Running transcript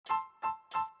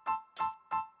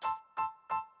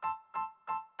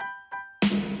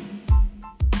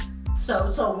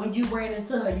So when you ran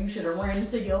into her, you should have ran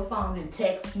into your phone and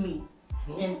text me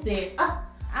and said,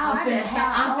 I'm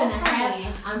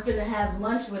finna have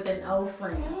lunch with an old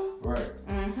friend. Right.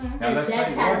 Now let's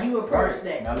that's how you approach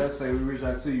that. Now let's say we reach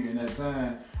out to you in that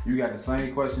time, you got the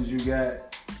same questions you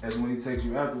got as when he takes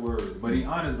you afterwards. But he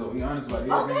honest though. He honest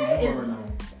about everything you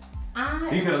know.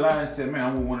 He could have lied and said, man,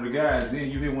 I'm with one of the guys.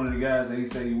 Then you hit one of the guys that he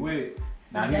said he with.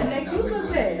 Now that make you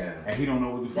look bad. And he don't know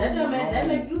what the fuck that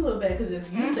make you look bad, because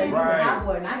if you say you a hot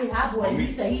boy and I hit hot boy and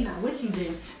he say he not with you,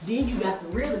 then you got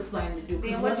some real explaining to do.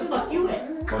 Then what the fuck you at?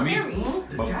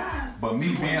 But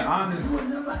me being honest.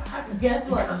 Guess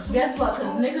what? Because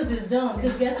niggas is dumb.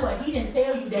 Because guess what? He didn't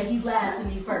tell you that he lied to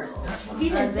me first. He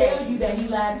didn't tell you that he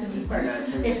lied to me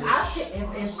first. If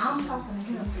I'm talking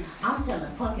to him, I'm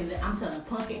telling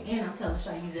Punkin, and I'm telling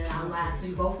Shayi that I lied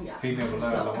to both of y'all. He never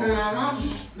lied the whole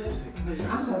time.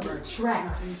 I'm gonna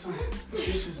retract.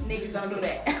 Niggas don't do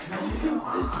that.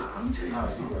 I'm telling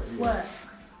you. What?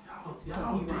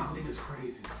 Y'all think niggas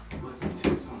crazy. But let me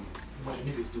tell you something. What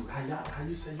niggas do? How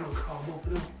you say you would call both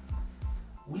of them?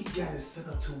 We got it set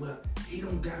up to where he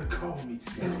don't gotta call me.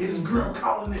 If his girl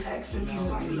calling and asking me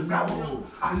something, no,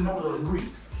 I know to agree.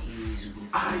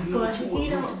 But he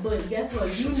don't. But guess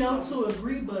what? You know to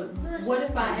agree. But what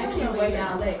if I ask you where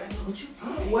y'all at?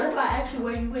 What if I ask you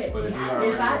where you at?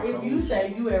 If you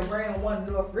say you at Brand 1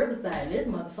 North Riverside, and this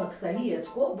motherfucker say he at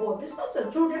Scoreboard, this goes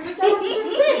to 2 different towns in the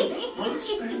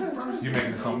city. You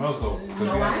making it something else though?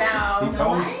 No, I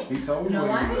ain't. He told you. No,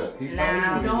 I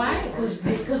ain't.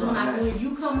 Because when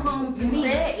you come home to me,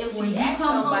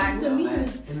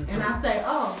 and I say,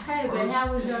 oh, hey, babe,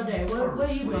 how was your day?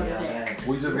 Where you going today?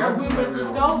 We just got we went to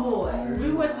Scoreboard.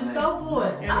 We went to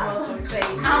Scoreboard. I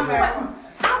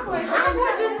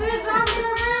just said something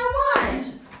around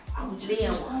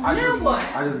one.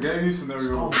 I just gave you a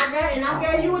scenario. I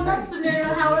gave you another scenario.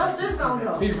 How else this gonna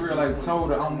go? He really like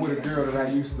told her I'm with a girl that I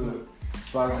used to.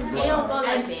 He don't go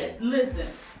like that. Listen.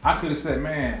 I could have said,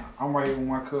 man, I'm right here with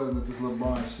my cousin at this little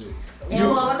bar and shit. He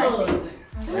don't go like that.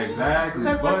 Exactly.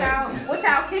 Because what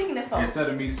y'all kicking it for? Instead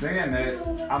of me saying that,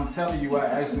 I'm telling you I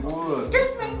actually was.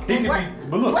 Excuse me.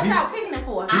 What y'all kicking it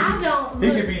for? He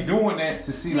could be doing that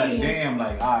to see like, damn,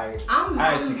 like I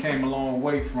actually came a long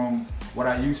way from what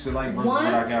I used to like versus what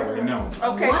I got right now.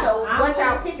 Okay, so what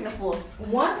y'all kicking it for?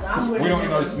 We don't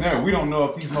know the scenario. We don't know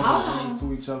if these motherfuckers run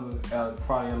to each other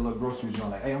probably at a little grocery joint.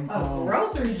 Like, hey, I'm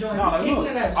grocery joint. No, like,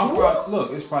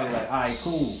 look, it's probably like, alright,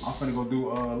 cool. I'm finna go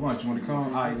do lunch. You wanna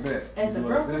come? Alright, bet. At the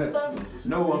grocery store?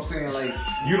 No, I'm saying like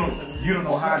you don't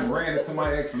know how I ran into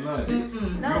my ex or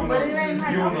nothing. No, but it ain't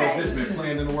like you don't know if this been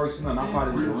planned in the works or nothing. I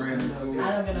probably just ran into it.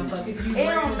 I don't give a fuck if you. It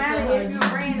don't matter if you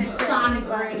ran into Sonic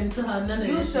ran into her. None of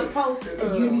you supposed to.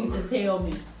 You need to tell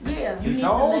me. Yeah, you need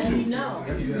to let me know.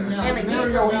 And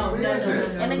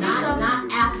the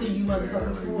not after you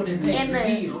motherfuckers forward and pay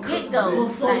the bill. Get-go.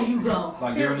 Before you go.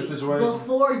 Like during the situation?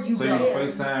 Before you go. So you can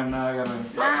FaceTime now? I gotta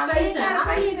FaceTime.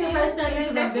 I need to FaceTime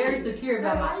because I'm very secure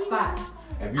about my spot.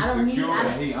 If you secure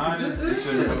and he honest, it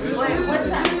should have been.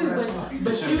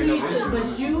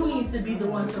 But you need to be the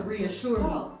one to reassure me.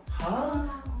 Huh?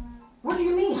 What do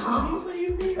you mean, huh? What do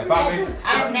you mean? If I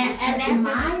make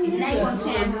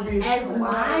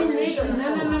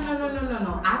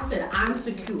No. I said I'm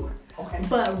secure. Okay.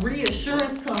 But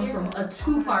reassurance comes from a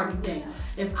two-party thing.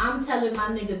 If I'm telling my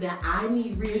nigga that I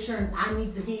need reassurance, I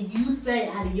need to hear you say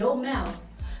out of your mouth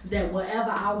that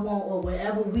whatever I want or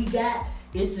whatever we got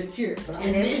is secure.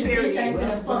 And this bitch ain't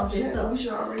gonna fuck this up. We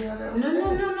should already have that.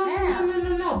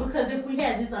 No. Because if we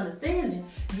had this understanding,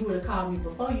 you would have called me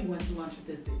before you went to lunch with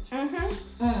this bitch.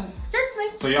 Excuse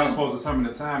me. So y'all supposed to determine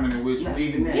the timing in which you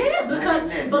eating that? Yeah, because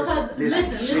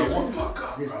listen. Fuck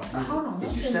up, bro. Hold on.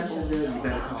 If you step over there, you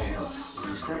better call her. If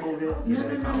you step over there, you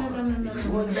better call her.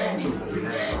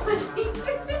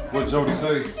 What Jody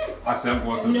say? I said I'm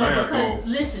going to the bathroom.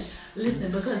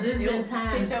 Listen, because it's been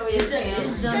times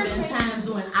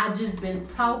when I just been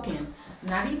talking,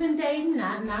 not even dating,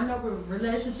 not no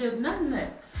relationship, nothing of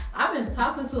that. I've been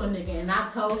talking to a nigga and I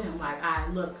told him like, alright,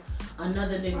 look,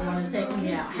 another nigga want to take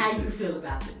me out. How you feel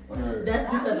about this? That's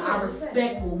because I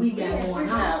respect what we got going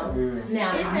on.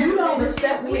 Now, if you don't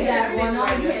respect what we got going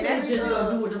on, you just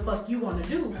gonna do what the fuck you want to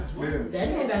do. That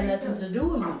ain't got nothing to do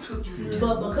with me.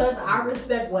 But because I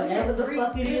respect whatever the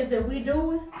fuck it is that we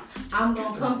doing, I'm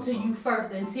gonna come to you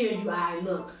first and tell you, alright,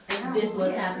 look, this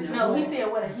what's happening. No, he said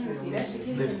what a Hennessy. That's the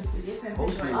key. That's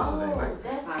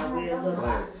how weird. Look,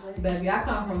 baby, I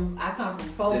come from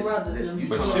 4 brothers and 3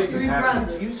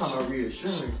 brothers. You talking about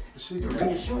reassurance? The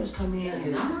reassurance come in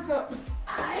and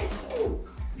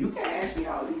You can't ask me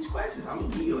all these questions. I'm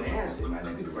gonna give you an answer. It might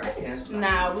not be the right answer.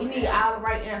 Nah, we need all the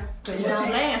right answers. Cause what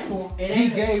you laying for? He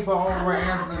gave her all the right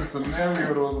answers in the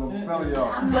scenario though, what I'm telling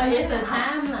y'all. But it's a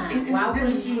timeline. Why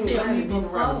wouldn't you tell me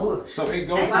before? So it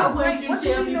goes Why wouldn't you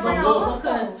tell me before?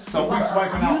 Because so we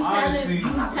swiping out honesty.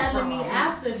 You telling me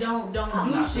after don't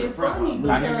do shit for me.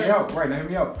 Now hear me out, right? Now hear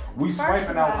me out. We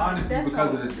swiping out honesty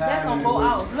because of the time. That's gonna go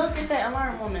out. Look at that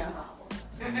alarm on there.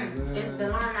 It's the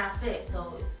alarm not set,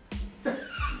 so it's.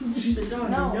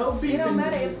 No, it don't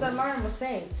matter if the alarm was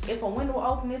set. If a window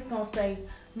open, it's gonna say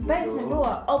basement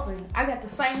door open. I got the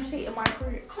same shit in my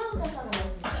crib.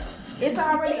 It's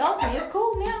already open. It's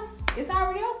cool now. It's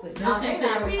already open. Oh, they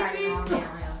already turning on down.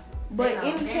 But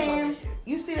anytime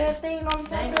you see that thing on the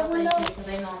top of the window, because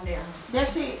they know I'm there. that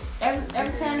shit, every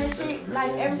time that shit,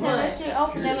 like every time that shit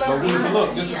open, that But little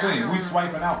look, this is the thing. We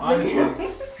swiping out honesty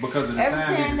because of the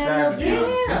time they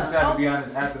decided to be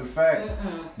honest after the fact.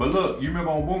 But look, you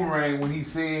remember on Boomerang when he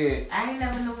said I ain't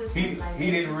never knew it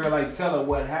he didn't really tell her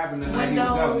what happened and then he was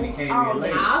out when he came in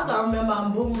late. I also remember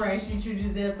on Boomerang she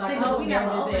treated his ass like, oh, we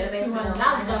got his ass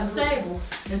 $200 on the table.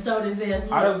 And so this ass.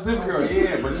 Oh, that was this girl,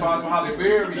 yeah. But as far as Holly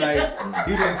Berry, like,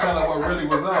 he didn't tell her what really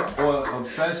was up or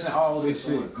obsession, all this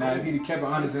shit. Now, if he'd kept her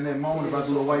honest in that moment about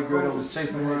the little white girl that was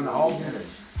chasing her around the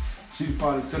office, she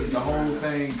probably took the whole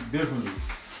thing differently.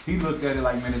 He looked at it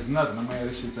like, man, it's nothing. I'm gonna have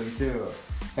this shit taken care of.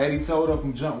 Had he told her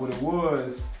from jump what it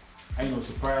was, ain't no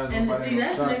surprise. And see,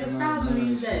 that's niggas' problem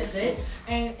these days.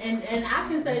 And I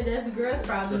can say that's the girls'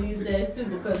 problem these days too,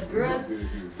 because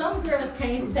some girls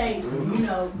can't take,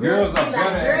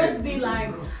 girls be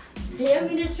like, tell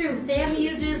me the truth, tell me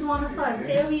you just want to fuck,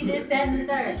 tell me this, that, and the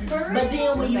third. But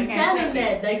then when you tell them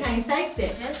that, they can't take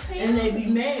that, and they be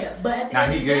mad. But at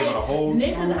the end of the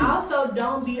day, niggas also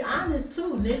don't be honest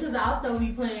too. Niggas also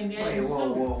be playing games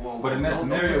too. But in that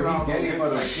scenario, he gave her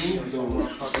the truth though.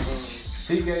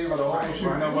 He gave her the whole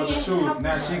truth, nothing but the truth.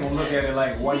 Now she gonna look at it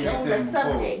like, why you ain't telling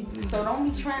me before? So don't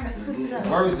be trying to switch it up.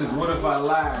 Versus, what if I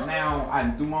lied? Now I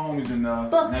threw my homies in there.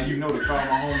 Now you know to call my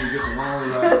homies, get the wrong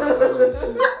lie.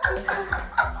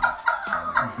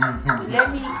 Let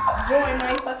me join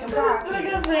my fucking podcast.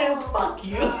 Nigga said, fuck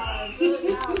you.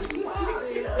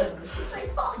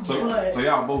 So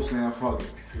y'all both saying fuck it.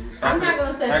 I'm not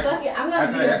gonna say fuck it. I'm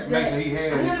gonna be upset.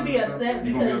 I'm gonna be upset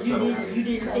because you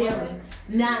didn't tell me.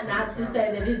 Not to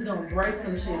say that it's gonna break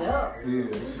some shit up. Yeah.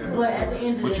 But at the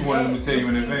end of the day, what you wanted him to tell you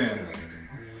in advance?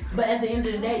 But at the end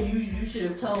of the day, you should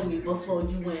have told me before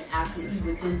you went out to eat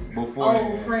with this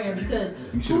old friend, because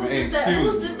you should have been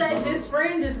excused. Who's to say this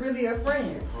friend is really a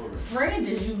friend? Friend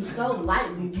is used so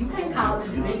lightly. You can't call this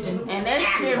bitch and that's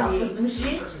period for some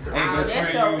shit. Ain't that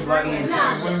friend used lightly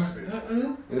with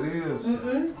women? It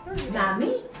is. Not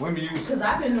me. Women use. Because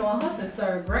I've been knowing her since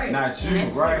 3rd grade. Not you,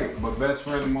 right? But best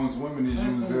friend amongst women is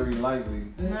used very lightly.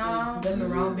 No, them the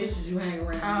wrong bitches you hang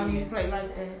around. I don't even play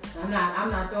like that. I'm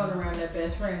not throwing around that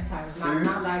best friend type.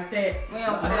 Not like that. We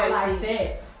don't not like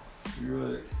that. You're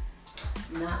right.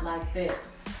 Not like that.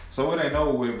 So it ain't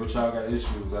over with, but y'all got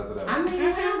issues after that. I mean,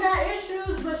 you got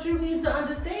issues, but you need to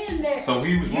understand that. So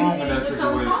he was wrong in that situation.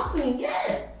 You need to come talk to me,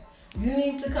 yes. You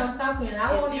need to come talk to me, and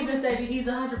I won't even say that he's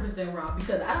 100% wrong,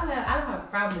 because I don't have a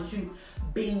problem with you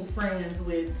being friends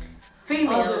with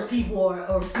other people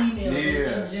or females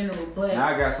in general. But now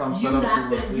I got something set up.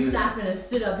 You're not gonna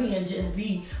sit up here and just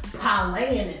be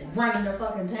parlaying and running the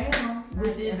fucking town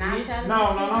with this bitch.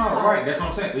 No, right. That's what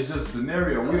I'm saying. It's just a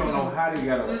scenario. We don't know how they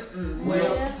got up.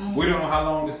 We don't know how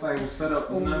long this thing was set up.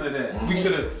 None of that. We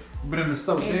could have been in the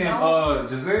stove. Damn,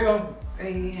 Giselle.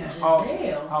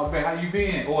 Oh, man, how you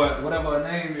been? Or whatever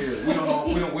her name is. We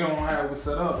don't know how it was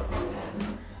set up.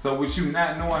 So with you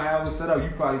not knowing how it was set up, you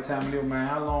probably tell me, man,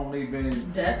 how long they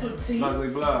been? That's what see, and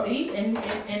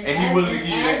he willing to give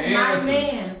you that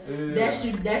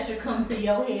answer. That should come to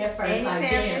your head first. Anytime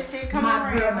that shit come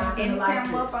around, anytime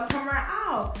motherfucker come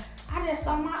around, I just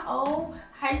saw my old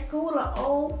high school or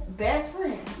old best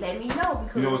friend. Let me know,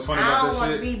 because you know what's funny about I don't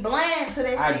want to be blind to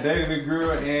that shit. I dated a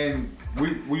girl and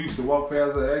we used to walk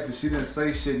past her exit. She didn't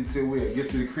say shit until we get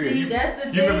to the crib. See, that's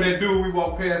the you remember that dude we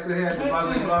walked past that had the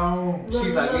blase on?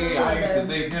 She's like, yeah, I used to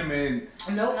date him and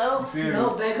no, baby.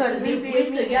 Because we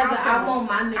together, I want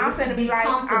my niggas to be like,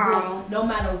 comfortable no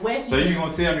matter what. So you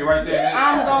gonna tell me right there? Yeah,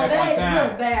 I'm gonna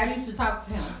look, babe, I used to talk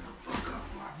to him.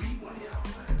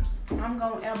 I'm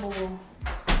gonna elbow.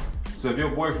 So if your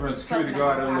boyfriend's security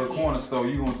guard at a little corner store,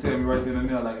 you gonna tell me right then and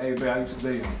there, like, hey, babe, I used to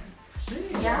date him.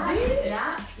 Yeah, I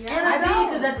did. And I did,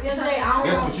 because at the end of the day, I don't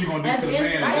Guess what you gonna do to the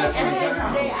man at that end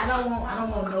of the day, I don't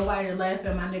want nobody to laugh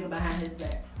at my nigga behind his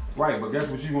back. Right, but guess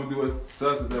what you gonna do to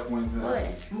us at that point in time?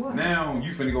 What? Now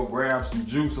you finna go grab some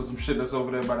juice or some shit that's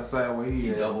over there by the side where he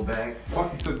You at. double back.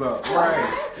 Fuck you took about.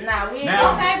 Right. Nah, we ain't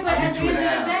Now- Okay, but at the end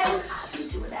of the day,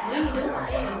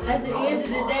 At at the end of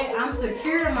the day, I'm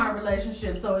secure in my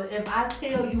relationship. So if I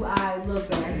tell you I look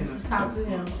back, talk to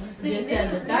him, this, that,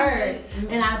 and the third,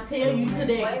 and I tell you to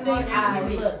the extent I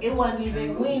look, it wasn't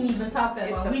even, we ain't even talked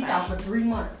that long. We talked for 3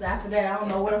 months. After that, I don't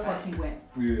know where the fuck he went.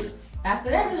 Yeah.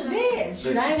 After that, it's dead.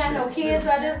 Shit, I ain't got no kids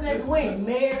by this nigga. We ain't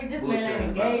married. This man ain't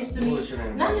engaged to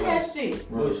me. None of that shit.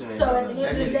 So at the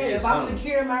end of the day, if I'm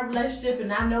secure in my relationship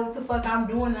and I know what the fuck I'm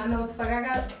doing and I know what the fuck I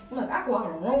got, look, I go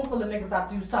out in a room full of niggas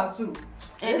I used to talk to.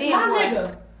 And This my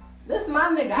nigga. This my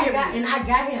nigga. I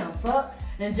got him. Fuck.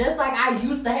 And just like I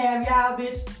used to have y'all,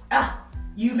 bitch.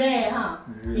 You mad, huh?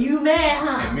 Yeah. You mad,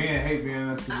 huh? And men hate being in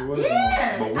that situation.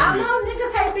 Yeah. But I women, know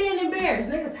niggas hate being embarrassed.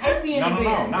 Niggas hate being no,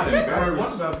 embarrassed. not What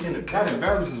embarrassed. about being a Not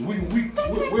embarrassed.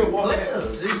 We're walking that.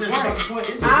 It's just like the point.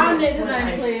 It's All just niggas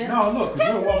ain't clear. No, look,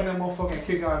 cause we're walking that motherfucker and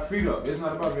kick our feet up. It's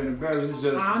not about being embarrassed. It's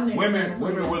just All niggas women ain't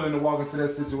clear. willing to walk into that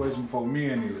situation before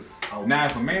men is. Oh. Now,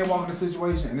 if a man walk in the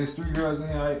situation and there's 3 girls in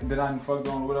here that I done fucked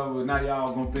on or whatever, now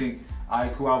y'all gonna think,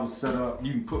 alright, cool, I was set up.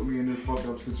 You can put me in this fucked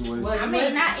up situation. Well, I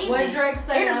mean, not even. What Drake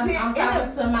say? I'm depend-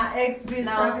 talking to my ex bitch,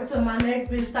 No. talking to my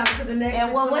next bitch, talking to the next.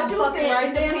 And bitch, well, so what I'm you fucking said, right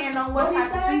it there. depends on what he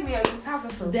type of say? female you talking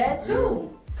to. That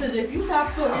too. Cause if you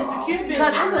talk to an insecure bitch,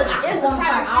 Because it's a wanna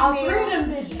type fight of all female- 3 of them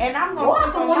bitches. And I'm Or I gonna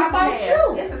speak can on wanna my fight behalf.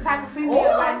 you. It's a type of female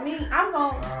Or- like me. I'm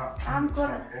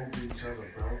gonna. over each other,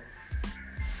 bro.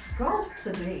 Go to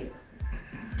bed.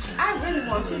 I really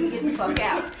want you to get the fuck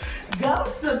out. Go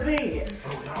to bed.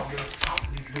 Bro, y'all get us out of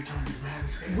this bitch. I'm get mad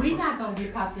as hell. We not gonna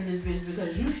get popped in this bitch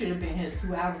because you should have been here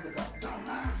 2 hours ago. Don't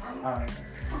lie, bro. Alright.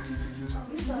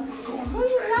 Who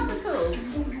you talking to?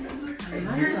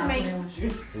 Excuse me.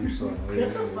 Who's sorry?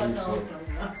 Get the fuck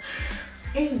out.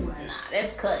 Anyway, Nah,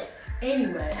 that's cut.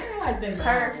 anyway, I ain't like that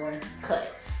bad boy.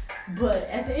 Cut. But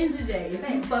at the end of the day, if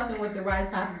you fucking with the right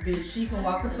type of bitch, she can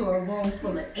walk into a room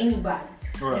full of anybody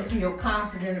Right. and feel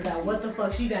confident about what the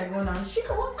fuck she got going on. She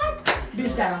can walk like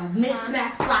bitch got on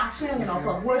knick-snack socks. She don't give no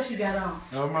fuck what she got on.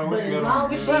 But as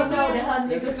long as she know that her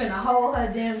nigga finna hold her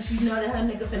down, she know that her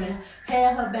nigga finna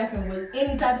have her back in with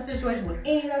any type of situation with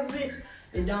any other bitch,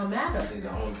 it don't matter. See, the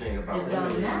only thing about It don't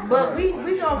women- matter. But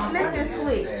we gonna flip the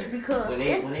switch because when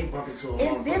they bump into a it's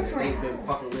motherfucker different. they've been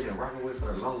fucking with and rocking with for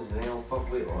the longest and they don't fuck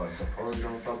with or supposedly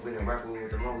don't fuck with and rocking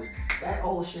with the longest, that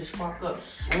old shit spark up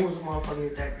soon as a motherfucker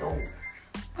hit that door.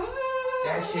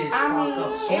 That shit spark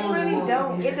up soon it as a really motherfucker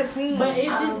don't. hit It depends. But it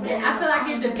just, I feel like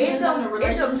it depends on the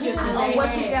relationship that on they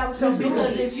what you had. got with your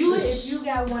Because bitch. if you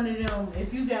got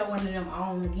one of them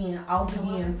on again, off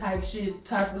again type shit,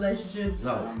 type relationships,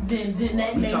 No. then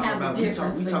that may have a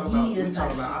difference we for talk years.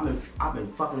 about I've been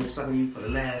fucking and sucking you for the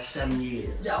last 7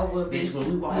 years. Oh, well, Bitch, when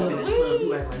we walk up in this club,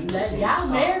 you act like you been seeing y'all stars.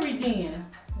 married then.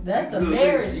 That's the Look,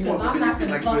 marriage, you because walk up I'm in not this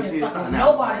gonna bitch like you been seeing fuck stars. with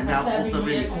Now, nobody now for post 7 up in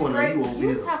the years corner, straight. you over You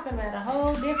here. talking about a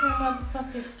whole different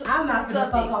motherfucking I'm not gonna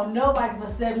fuck subject. on nobody for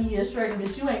 7 years straight,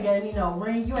 bitch. You ain't gave me no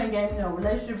ring, you ain't gave me no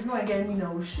relationship, you ain't gave me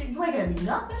no shit, you ain't gave me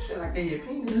nothing. Shit like that, your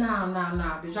penis. Nah,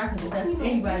 bitch. I can get that from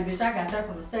anybody, bitch. I got that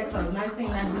from the sex house,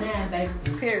 1999,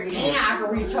 baby. Period. And I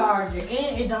can recharge it,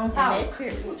 and it don't talk. That's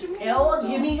period. Or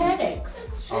give me headaches.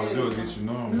 All it do is get you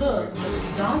numb. Look,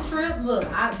 don't trip. Look,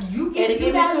 It'll get me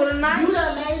through the night. You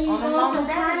done made me On the go longer from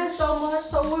days. crying so much.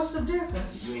 So what's the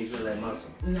difference? You ain't feel that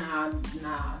muscle. Nah.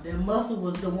 That muscle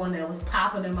was the one that was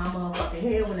popping in my motherfucking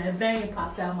head when that vein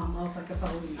popped out my motherfucking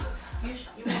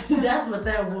forehead. That's what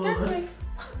that was.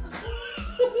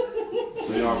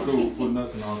 So y'all cool with putting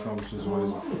us in all kinds of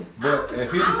situations. But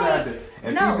if he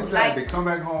decide to come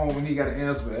back home and he got an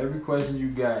answer for every question you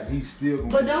got, he's still gonna.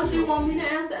 But don't you want me to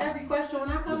answer every question when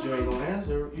I come But you ain't home? gonna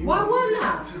answer. Why wouldn't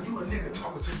I? Until you a nigga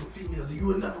talking to some females, you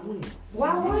will never win.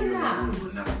 Why wouldn't I? You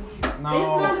will never win. No,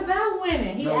 It's not about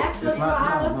winning. He asked us it's for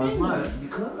our not. No, it's opinion. not.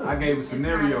 Because I gave a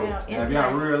scenario. not. And if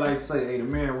y'all real life say, hey, the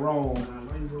man wrong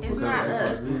It's because not of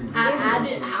us.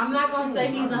 XYZ. I'm not gonna say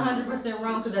he's 100%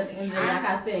 wrong because at the end of the day, like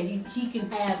I said, he can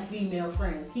have female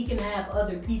friends. He can have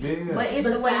other people. Yeah. But it's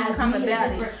the way you Besides come me as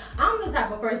about his it. friend. I'm the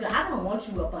type of person, I don't want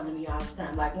you up under me all the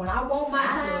time. Like when I want my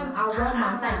time, I want my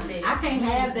I like time. that. I can't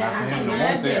have that. Not I for him can't to have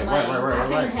want that. shit.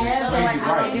 Right. I can't have that.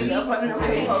 I can't Up under them I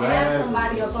can't 24/7. have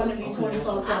somebody up under me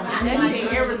 24/7. That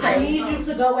shit I irritates. need you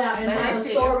to go out and That have a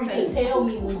shit story to irritates. tell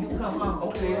me when you come home.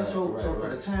 okay, so for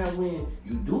the time when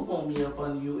you do want me up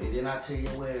under you, and then I tell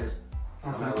your ass,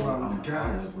 I'm finna go out with the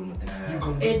guys. You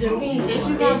gonna be It depends. Is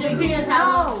you It gonna be- depends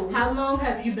No. how long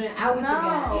have you been out with the No.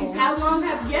 guy. How long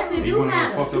have yes it You do wanna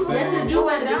matter. fuck up that Yes it one? do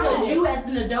matter because you as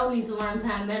an adult need to learn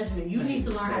time management. You need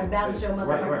to learn how to balance your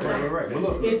motherfucking time. Right. But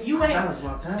look, if you ain't,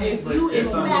 if you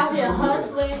out here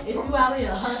hustling, if you out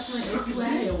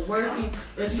here working,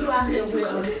 if you out here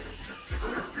with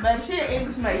baby, she an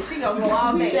English mate. She gonna go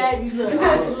all day. Look, I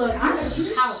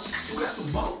can talk. You got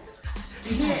some bubbles.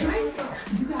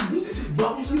 You got me. Is it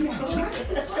bubbles in your tongue?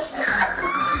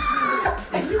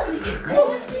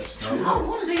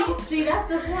 See, that's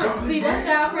the point. See, that's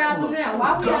y'all problem now.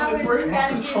 Why we always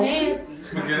gotta get nasty?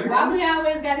 Why we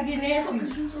always gotta get nasty?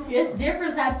 It's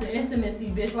different types of intimacy,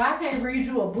 bitch. Why I can't read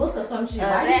you a book or some shit?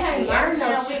 Why you can't learn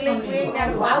no shit from me?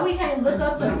 Why we can't look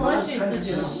up some fun shit to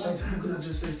do? Could I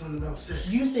just say something about sex?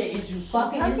 You said, is you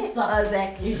fucking and suck?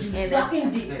 Exactly. Is you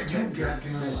sucking dick?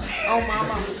 Oh,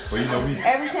 mama. well, you know,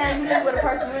 Every time you live with a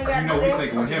person, you ain't got you know, we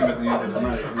taking with him at the end of the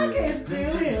night. I can't feel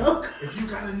him. If you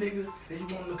got a nigga and you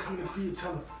want him to come to the crib,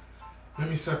 tell him, let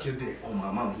me suck your dick. Oh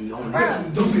my mama, he on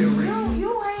Don't be a ring.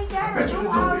 You ain't gotta do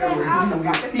all that all the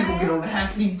fucking People get time. on the high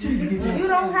speed too. You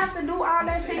don't have to do all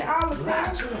that shit all the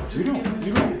time. You don't.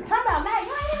 Talk about that.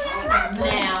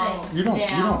 You don't.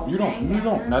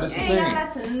 Now this is the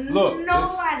thing. Look,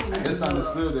 it's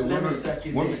understood that women,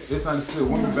 it's understood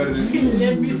women better than you.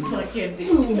 Let me suck your dick.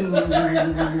 Go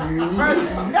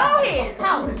ahead,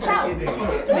 talk. We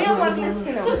don't want to listen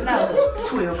to them. No.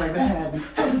 12 right behind me.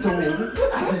 I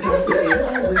just got to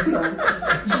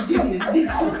just give me a dick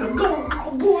sucker. Go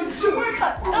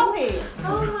ahead.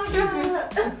 Oh my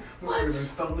God. What?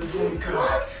 Stole this one car.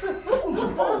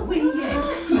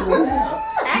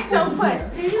 Ask your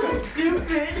question. You're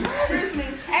stupid.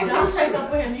 Ask Don't take up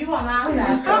for him. You on our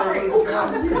side.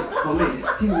 Oh, man,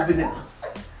 he moving now.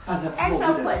 Ask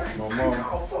your question. No more.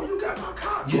 Oh, you got my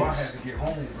car. Yes. I had to get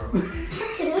home, bro.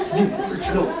 You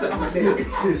know, something like that.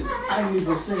 I ain't even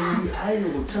gonna say, I ain't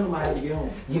even gonna tell him I had to get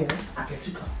home. Yes, I got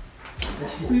your car.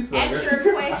 That's it. Ask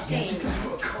your question.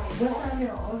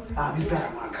 I'll be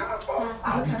back.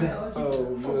 I'll be back.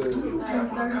 Oh, You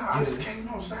got my car. I just came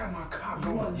outside my car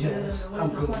going. Yes, I'm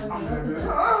good.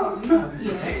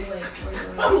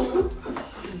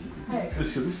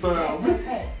 This shit is foul.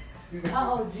 Hey. G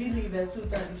leave at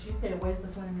 2:30. She said wait for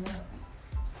 20 minutes.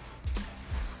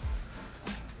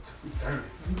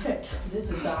 This is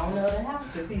the owner of the house.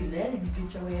 If he let you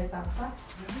get your ass outside.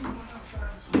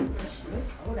 It's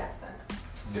cold outside.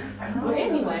 But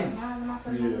anyway, he's not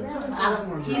 100%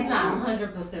 wrong. He's not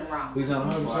 100% wrong. He's not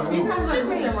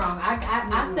 100% wrong. I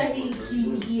said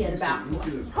he had about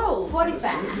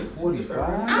 45. 45? I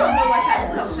don't know what type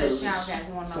of conversation y'all got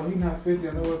going So on. he's not 50, I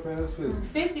know what past 50.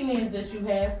 50 means that you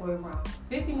halfway wrong.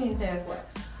 50 means halfway.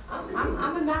 I'm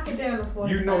gonna knock it down to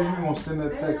 45. You know you gonna send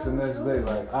that text the next day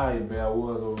like, alright, man, I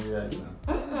was overreacting.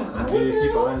 I keep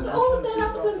it honest.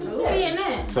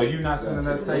 that? So you not sending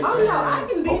that text? Oh no, I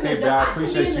can be okay, but I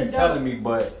appreciate you telling me,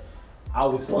 but I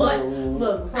was still.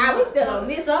 Look, I was still on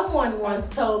this. Someone once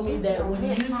told me that when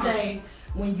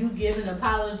you give an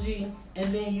apology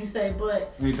and then you say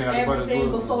but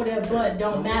everything before that but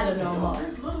don't matter no more.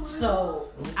 So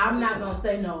I'm not gonna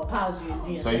say no apology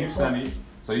again.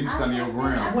 So you stand your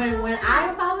ground. When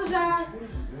I apologize,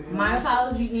 my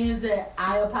apology ends at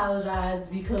I apologize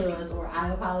because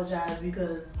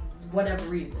whatever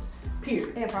reason.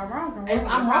 Period. If I'm wrong, If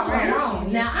I'm wrong, I'm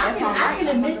wrong. Now I can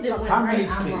admit that when I'm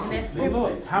wrong.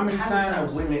 Look, how many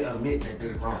times women admit that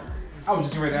they're wrong? I was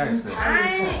just ready to ask that.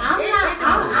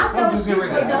 I'm just ready to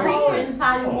ask the whole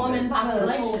entire woman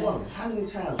population. How many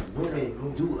times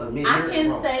women do admit I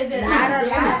can say that there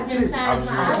have been times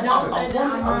when I don't say that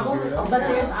I'm wrong, but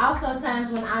there's also times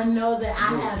when I know that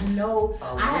I have no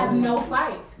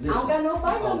fight. I don't got no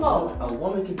fight no more. A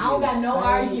woman can be I don't got no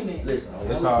argument. Listen, a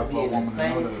It's woman hard can for be a in the woman to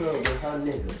same know that. club with her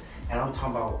nigga, and I'm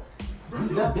talking about you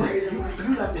left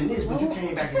in this, but you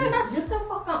came back in this. Get the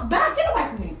fuck up. Back, get away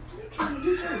from me.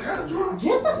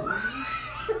 Get the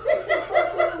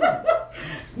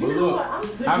But look,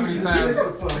 how many times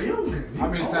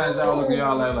y'all look at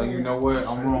y'all like, you know what,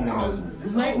 I'm wrong on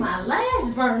this. make my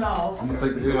lash burn off. I'm gonna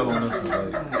take the L on this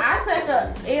one. Like, I take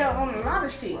a L on a lot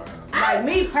of shit. Like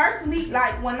me personally,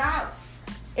 like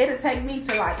it'll take me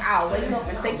to like I'll wake up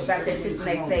and think about that shit the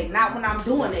next day. Not when I'm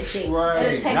doing that shit. right.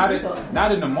 It'll take Not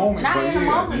me in the moment, Not but in the the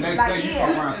moment. next Like, day you yeah,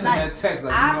 come around send like, that text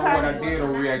like, I you know what, I personally- did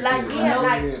overreact like, to it. yeah,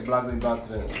 like- Blase about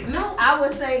that. No. I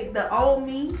would say the old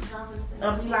me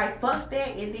I'll be like fuck that,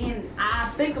 and then I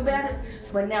think about it.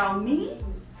 But now me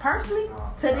personally,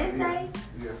 to this day,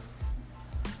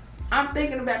 I'm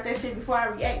thinking about that shit before I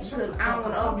react because I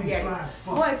don't want to overreact.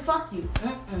 Boy, fuck you.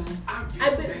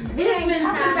 It's been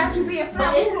times you being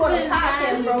but it's been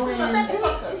times bro. Shut the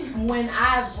fuck up. when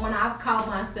I've caught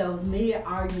myself mid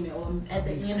argument or at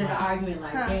the end of the argument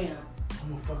like damn.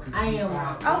 fucking I am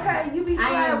wrong. Okay, you be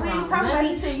quiet. We ain't talking about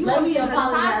this shit. You let me want to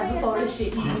apologize before this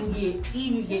shit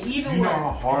even get You know how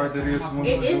hard it is when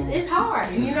it's hard.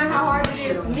 And you know how hard it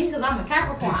is for me because I'm a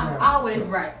Capricorn. I'm always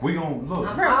right. we gonna look.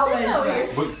 I'm always right.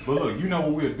 But look, you know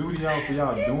what we'll do to y'all for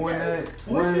y'all doing that?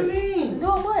 What you mean?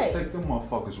 Doing what? Take them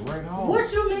motherfuckers right off.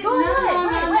 What you mean? Doing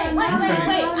what? Wait.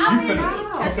 I'm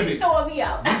finna- because he's throwing me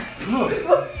out.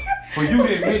 Look, for you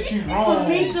to admit you wrong. For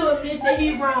me to admit that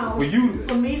he wrong. For you to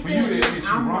to admit you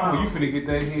I'm wrong, you finna get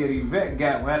that head Yvette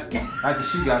got after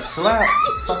she got slapped.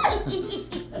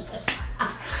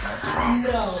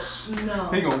 No.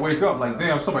 He gonna wake up like,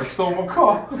 damn, somebody stole my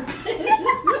car.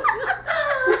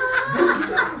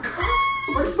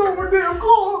 Somebody stole my damn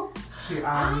car. Shit,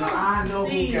 I know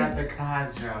who got the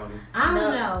car, Jody. I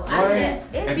don't know.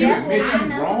 And you admit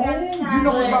you wrong? You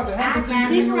know what's about to happen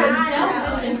to you? People are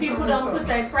selfish and people don't put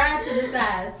their pride to the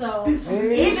side. So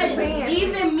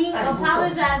even me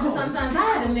apologizing sometimes. I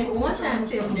had a nigga one time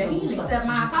tell me that he didn't accept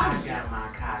my apology. I got my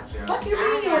car, Jody. Fuck you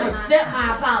mean you don't accept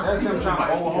my apology? That's him trying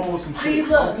to overhaul some shit. See,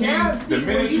 look, now, the see,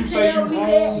 minute when you say you tell me wrong,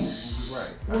 that,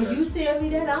 right. when you tell me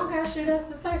that, I don't got shit else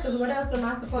to say, because what else am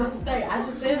I supposed to say? I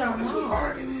just said I'm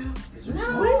wrong.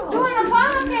 No, we doing a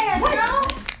podcast, bro.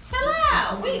 Chill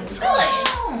out. We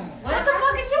chilling. What the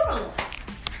fuck is you doing?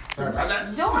 Sorry about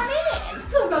that.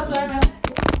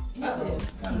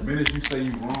 The minute you say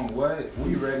you wrong, what?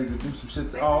 We ready to do some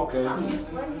shit. Oh, okay.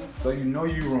 So you know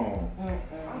you wrong.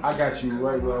 I got you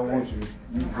right where I want you.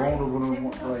 You vulnerable,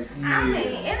 like I mean,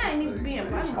 it ain't even being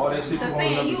vulnerable. all that shit you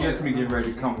holding up against me, get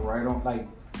ready to come right on. Like,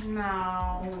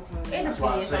 no. It That's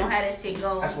why I depends on say- how that shit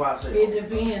goes. That's why I said. It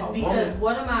depends, because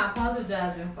what am I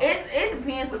apologizing for? It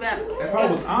depends about. if I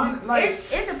was on, like,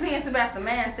 It depends about the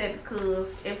mindset,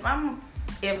 because if I'm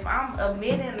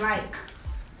admitting like,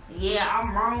 yeah,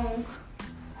 I'm wrong,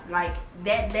 like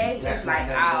that day, That's it's like,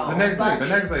 not oh, the next fuck day, it.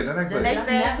 the next day. The next day.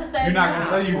 Never say You're not never.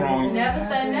 gonna say you wrong. Never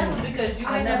say never, because you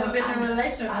ain't never been in a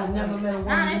relationship. I never met a Nah, woman.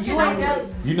 that shit You ain't ain't never.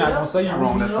 You're not gonna say you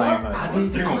wrong that same I night.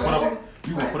 just-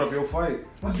 You gonna put up your fight.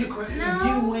 What's your question?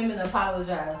 You women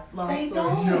apologize. Long They story.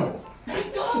 don't. No. They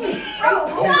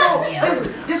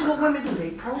don't. This is what women do.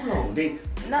 They prolong. They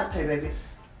okay, baby.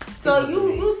 So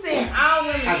you saying all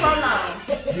women prolong?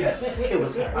 Yes. It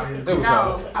was her. It was her.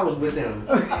 No, I was with them.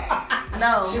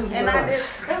 no, She was and with I us.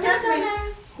 just excuse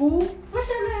me. Who? What's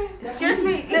your name? Excuse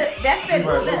me. Look, that's the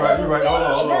You right. Hold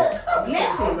on. Look,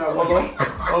 listen. Hold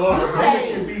on.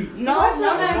 No,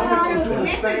 do the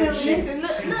same shit.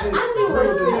 Look, She just I knew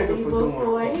ruined the it nigga for doing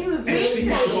before. it. He was And she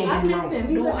really ain't gonna I be miss wrong. him.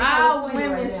 He do was in all California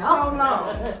women right now. prolong?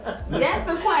 That's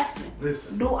the question.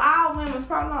 Listen. Do all women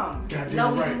prolong? Goddamn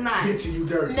No, we right. do not. Bitching you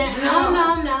dirty. No.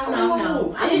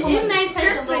 It may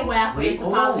take a little while for it to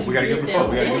apology. We gotta give him the floor.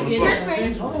 We gotta give him the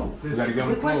floor. We Listen, gotta give him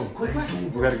the floor. quick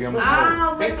question. We gotta give him the floor.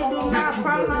 All women do not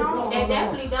prolong. They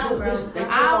definitely don't, bro.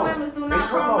 All women do not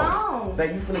prolong.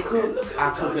 Baby, you finna cook?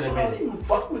 I'll cook in a minute.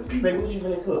 Fuck with people. Baby, what you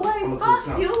finna cook? Wait, I'ma cook fuck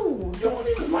something. you. You don't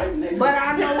even like niggas. But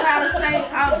I know how to say,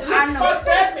 I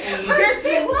know.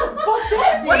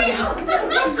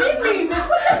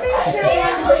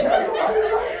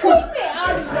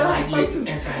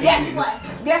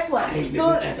 Guess what?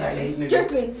 So,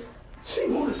 excuse me. She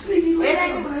want a sneaky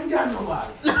lady, but ain't got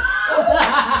nobody.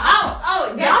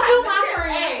 Oh, Y'all do my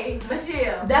friend.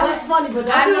 Michelle. That was funny, but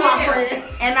that was my friend.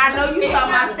 And I know you saw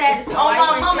my status. Oh,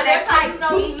 my mama, that tight,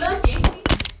 no, he's looking.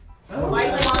 Why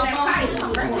you ain't on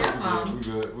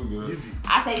that We good.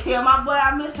 I say, tell my boy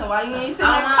I miss him. Why you ain't send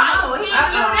Oh, that my kite? mama, he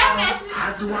ain't give that message.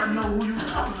 How do I know who you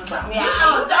talking about? Yeah, I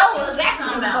don't know what that's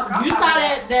about. You saw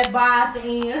that bar at the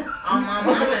end. Oh, my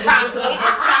mama,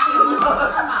 Chocolate.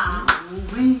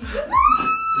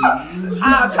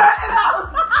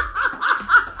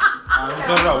 All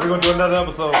right, we're gonna do another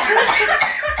episode.